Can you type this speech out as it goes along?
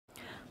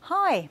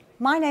Hi,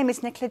 my name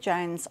is Nicola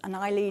Jones and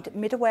I lead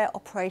middleware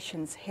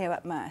operations here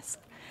at Maersk.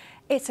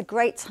 It's a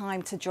great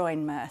time to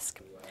join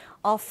Maersk.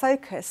 Our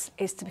focus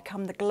is to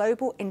become the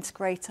global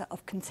integrator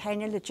of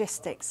container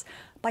logistics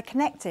by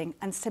connecting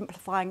and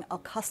simplifying our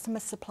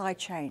customer supply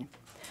chain.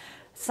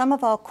 Some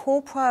of our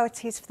core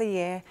priorities for the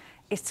year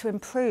is to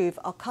improve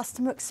our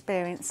customer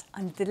experience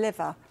and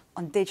deliver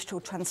on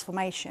digital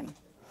transformation.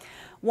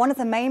 One of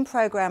the main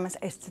programs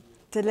is to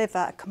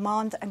deliver a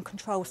command and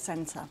control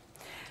centre.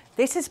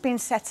 This has been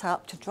set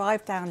up to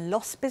drive down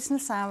lost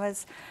business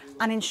hours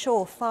and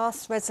ensure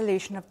fast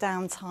resolution of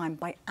downtime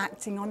by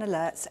acting on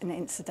alerts and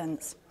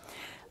incidents.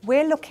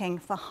 We're looking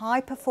for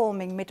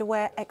high-performing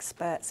middleware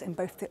experts in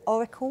both the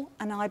Oracle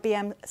and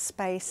IBM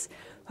space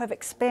who have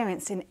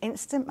experience in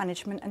incident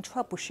management and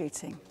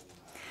troubleshooting.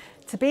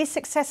 To be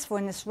successful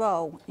in this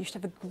role, you should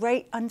have a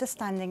great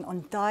understanding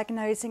on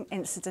diagnosing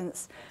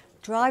incidents,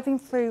 driving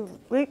through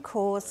root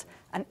cause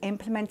and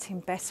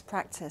implementing best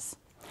practice.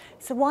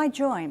 So why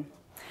join?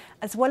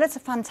 As well as a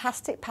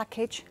fantastic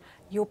package,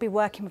 you'll be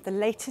working with the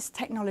latest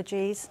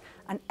technologies,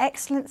 an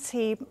excellent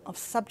team of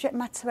subject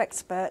matter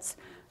experts,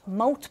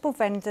 multiple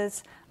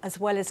vendors, as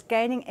well as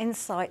gaining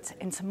insight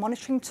into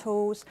monitoring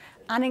tools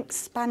and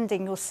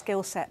expanding your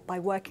skill set by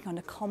working on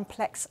a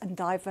complex and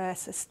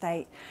diverse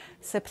estate.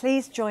 So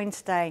please join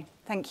today.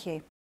 Thank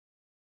you.